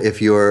example,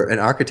 if you're an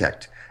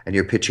architect and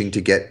you're pitching to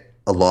get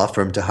a law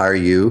firm to hire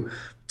you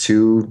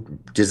to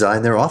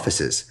design their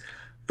offices,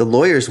 the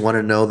lawyers want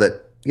to know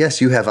that,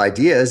 yes, you have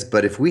ideas,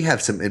 but if we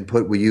have some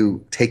input, will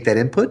you take that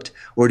input?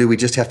 Or do we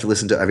just have to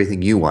listen to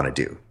everything you want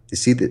to do? You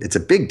see, it's a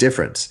big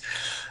difference.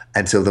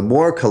 And so the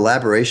more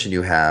collaboration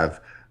you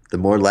have, the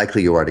more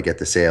likely you are to get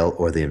the sale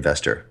or the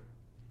investor.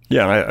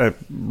 Yeah,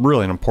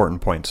 really an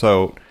important point.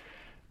 So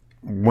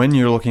when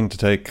you're looking to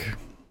take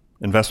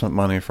investment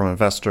money from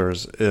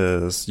investors,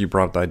 is you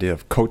brought up the idea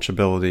of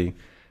coachability.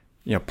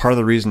 Part of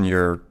the reason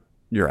you're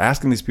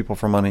asking these people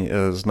for money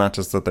is not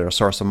just that they're a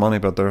source of money,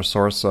 but they're a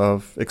source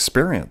of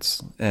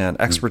experience and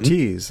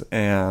expertise.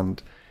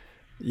 And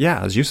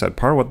as you said,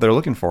 part of what they're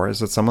looking for is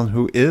that someone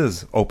who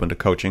is open to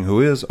coaching, who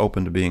is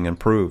open to being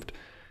improved.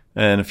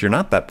 And if you're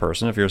not that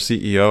person, if you're a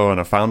CEO and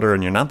a founder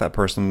and you're not that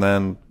person,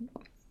 then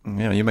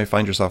you may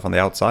find yourself on the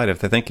outside. If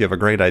they think you have a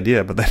great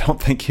idea, but they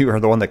don't think you are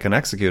the one that can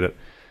execute it,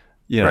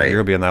 you're going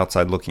to be on the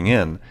outside looking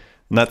in.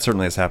 And that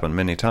certainly has happened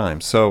many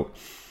times. So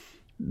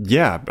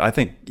yeah, I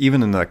think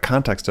even in the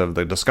context of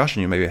the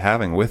discussion you may be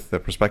having with the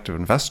prospective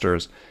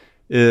investors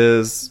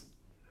is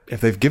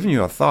if they've given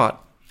you a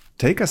thought,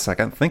 take a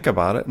second, think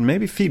about it, and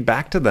maybe feed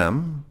back to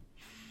them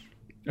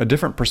a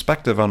different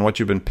perspective on what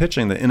you've been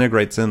pitching that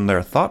integrates in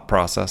their thought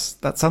process.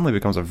 That suddenly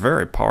becomes a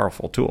very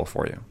powerful tool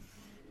for you.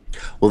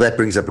 Well, that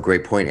brings up a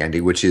great point,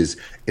 Andy, which is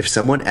if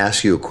someone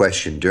asks you a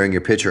question during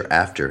your pitch or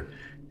after,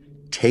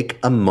 take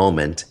a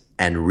moment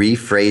and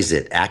rephrase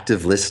it,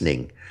 active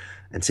listening,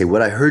 and say,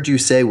 what I heard you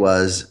say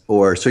was,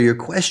 or so your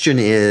question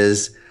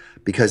is,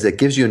 because it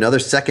gives you another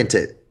second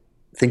to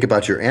think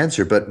about your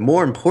answer. But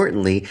more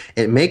importantly,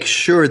 it makes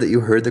sure that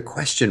you heard the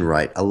question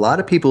right. A lot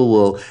of people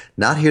will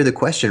not hear the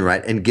question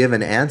right and give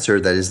an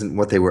answer that isn't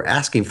what they were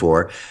asking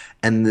for.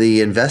 And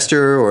the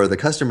investor or the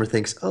customer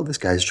thinks, oh, this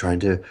guy's trying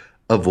to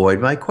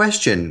avoid my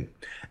question.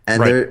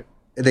 And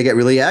they get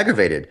really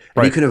aggravated.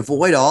 And you can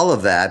avoid all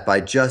of that by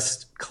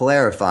just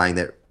clarifying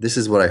that this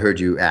is what I heard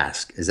you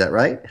ask. Is that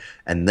right?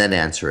 And then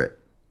answer it.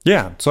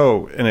 Yeah.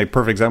 So in a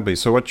perfect example,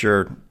 so what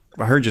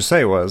I heard you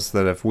say was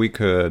that if we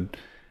could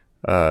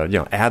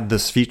add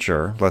this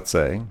feature, let's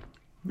say,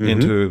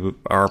 into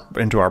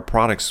our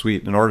product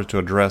suite in order to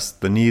address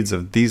the needs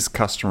of these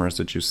customers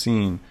that you've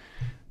seen,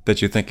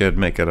 that you think it'd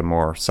make it a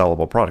more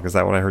sellable product. Is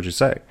that what I heard you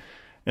say?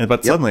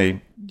 But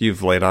suddenly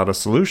you've laid out a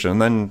solution.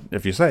 Then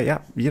if you say,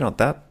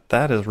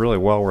 that is really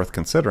well worth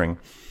considering.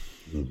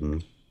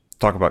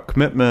 Talk about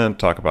commitment,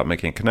 talk about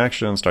making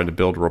connections, starting to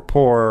build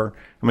rapport.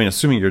 I mean,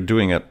 assuming you're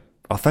doing it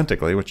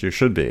authentically, which you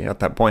should be at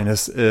that point,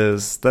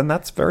 is then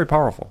that's very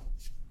powerful.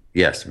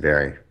 Yes,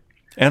 very.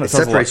 And it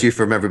separates you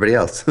from everybody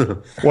else.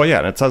 Well, yeah,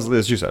 and it says,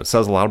 as you said, it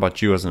says a lot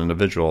about you as an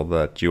individual,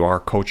 that you are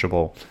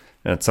coachable,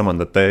 and it's someone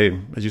that they,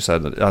 as you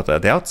said at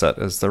the outset,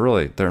 is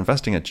they're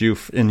investing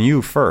in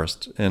you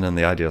first, and in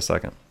the idea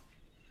second.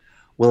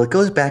 Well, it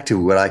goes back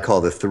to what I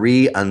call the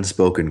 3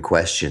 unspoken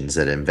questions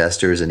that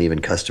investors and even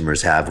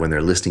customers have when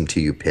they're listening to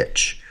you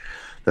pitch.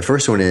 The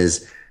first one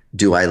is,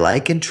 do I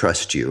like and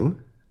trust you?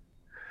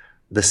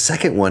 The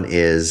second one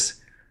is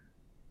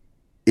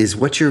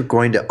what you're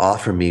going to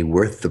offer me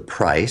worth the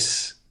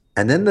price?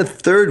 And then the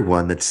third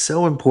one that's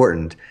so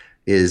important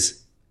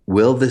is,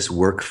 will this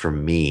work for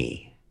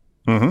me?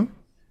 And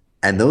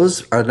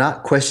those are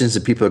not questions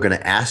that people are going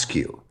to ask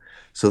you.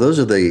 So those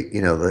are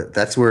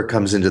that's where it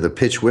comes into the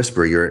pitch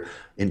whisper. You're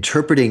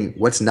interpreting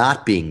what's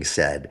not being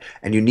said,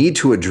 and you need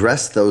to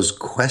address those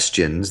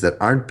questions that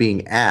aren't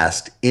being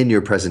asked in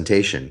your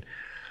presentation.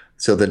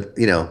 So that,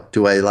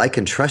 do I like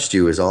and trust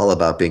you is all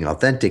about being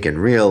authentic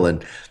and real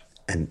and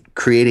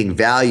creating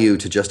value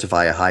to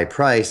justify a high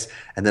price.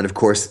 And then, of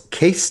course,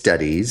 case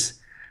studies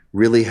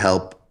really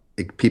help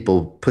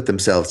people put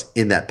themselves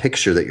in that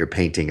picture that you're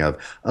painting of,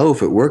 oh,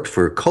 if it worked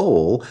for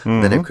Cole,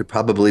 then it could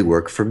probably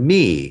work for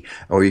me.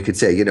 Or you could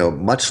say,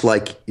 much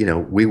like,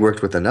 we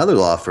worked with another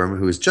law firm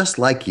who was just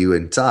like you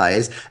in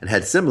size and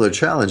had similar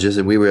challenges,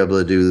 and we were able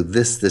to do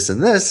this, this,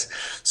 and this.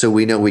 So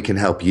we know we can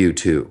help you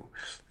too.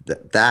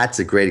 That's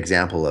a great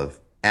example of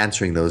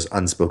answering those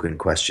unspoken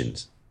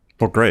questions.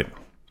 Well, great.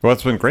 Well,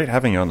 it's been great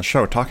having you on the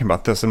show talking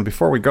about this. And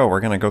before we go,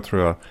 we're going to go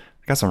through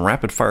I got some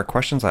rapid fire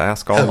questions I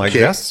ask all my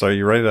guests. Are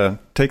you ready to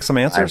take some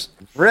answers?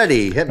 I'm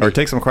ready. Hit me. Or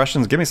take some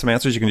questions. Give me some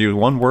answers. You can use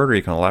one word or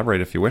you can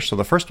elaborate if you wish. So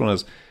the first one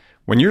is,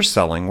 when you're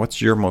selling,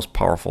 what's your most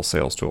powerful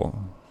sales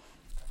tool?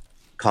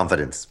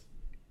 Confidence.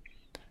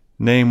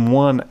 Name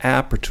one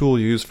app or tool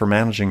you use for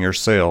managing your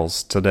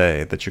sales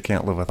today that you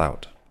can't live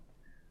without.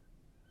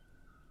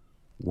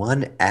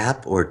 One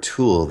app or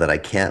tool that I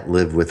can't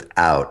live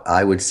without,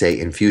 I would say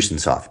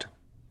Infusionsoft.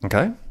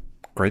 Okay,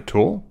 great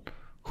tool.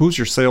 Who's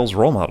your sales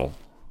role model?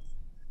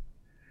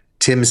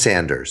 Tim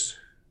Sanders.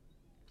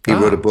 He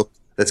wrote a book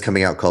that's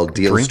coming out called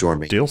Deal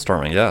Storming. Deal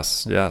Storming,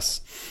 yes.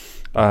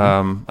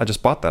 I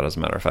just bought that, as a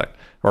matter of fact,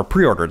 or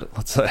pre-ordered it.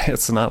 Let's say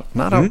it's not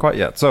out quite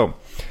yet. So,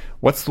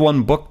 what's the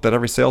one book that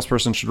every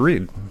salesperson should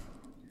read?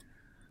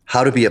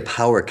 How to Be a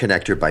Power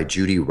Connector by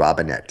Judy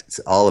Robinett. It's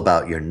all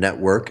about your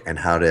network and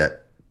how to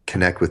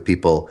connect with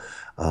people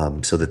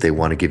so that they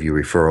want to give you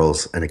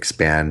referrals and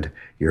expand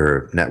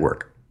your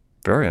network.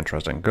 Very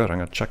interesting. Good. I'm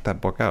going to check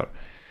that book out.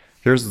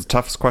 Here's the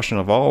toughest question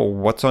of all.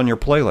 What's on your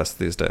playlist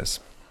these days?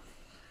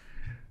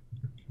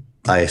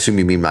 I assume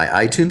you mean my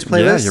iTunes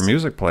playlist? Yeah, your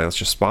music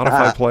playlist, your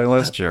Spotify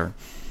playlist, your...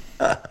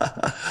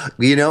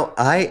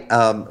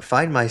 I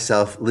find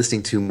myself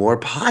listening to more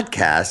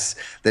podcasts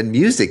than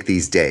music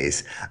these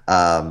days.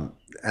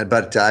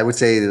 But I would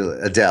say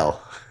Adele.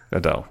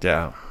 Adele,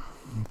 yeah.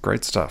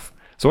 Great stuff.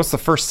 So what's the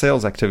first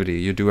sales activity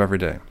you do every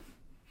day?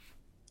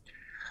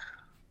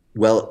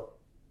 Well,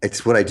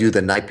 it's what I do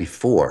the night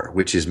before,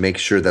 which is make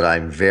sure that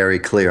I'm very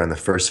clear on the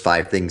first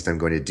 5 things I'm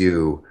going to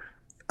do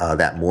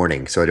that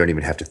morning, so I don't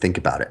even have to think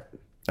about it.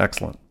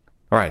 Excellent.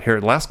 All right, here,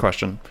 last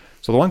question.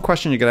 So the one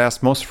question you get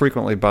asked most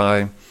frequently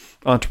by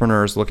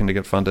entrepreneurs looking to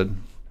get funded?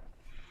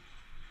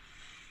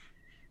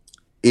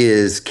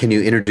 is, can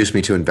you introduce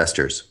me to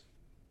investors?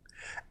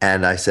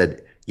 And I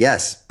said,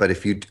 yes, but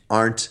if you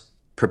aren't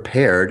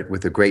prepared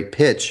with a great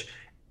pitch,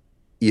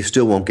 you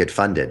still won't get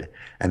funded.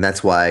 And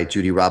that's why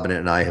Judy Robinett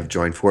and I have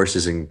joined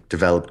forces and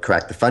developed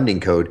Crack the Funding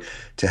Code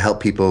to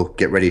help people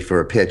get ready for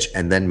a pitch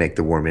and then make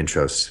the warm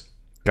intros.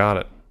 Got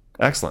it.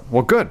 Excellent.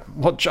 Well, good.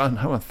 Well, John,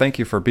 I want to thank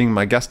you for being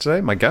my guest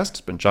today. My guest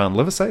has been John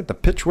Livesay, the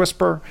Pitch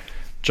Whisperer.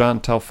 John,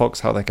 tell folks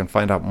how they can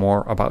find out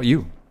more about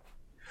you.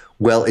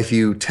 Well, if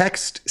you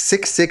text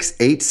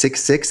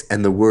 66866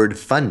 and the word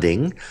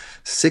funding,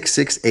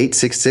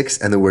 66866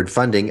 and the word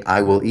funding,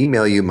 I will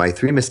email you my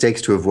 3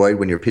 mistakes to avoid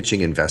when you're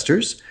pitching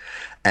investors.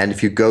 And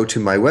if you go to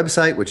my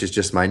website, which is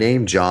just my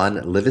name, John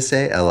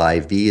Livesay,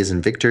 L-I-V as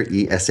in Victor,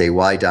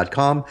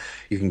 ESAY.com,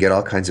 you can get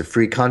all kinds of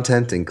free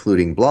content,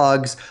 including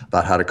blogs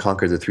about how to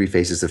conquer the 3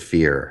 phases of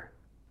fear.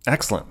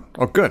 Excellent.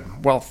 Oh,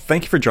 good. Well,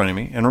 thank you for joining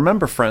me. And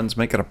remember, friends,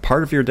 make it a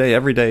part of your day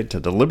every day to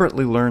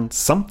deliberately learn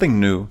something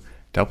new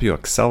to help you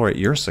accelerate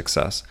your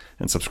success.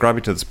 And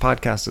subscribing to this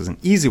podcast is an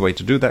easy way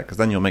to do that, because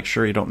then you'll make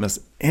sure you don't miss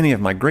any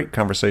of my great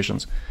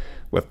conversations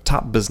with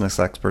top business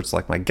experts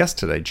like my guest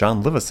today,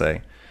 John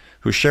Livesay,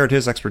 who shared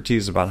his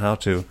expertise about how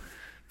to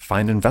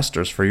find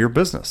investors for your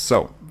business.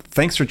 So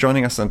thanks for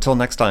joining us. Until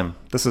next time,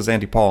 this is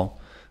Andy Paul.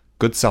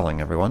 Good selling,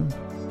 everyone.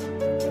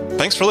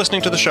 Thanks for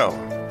listening to the show.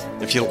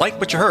 If you like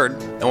what you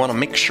heard and want to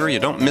make sure you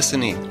don't miss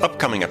any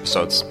upcoming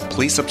episodes,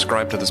 please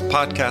subscribe to this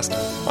podcast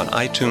on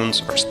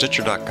iTunes or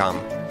Stitcher.com.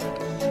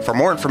 For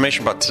more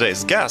information about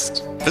today's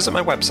guest, visit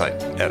my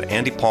website at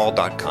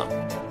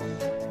andypaul.com.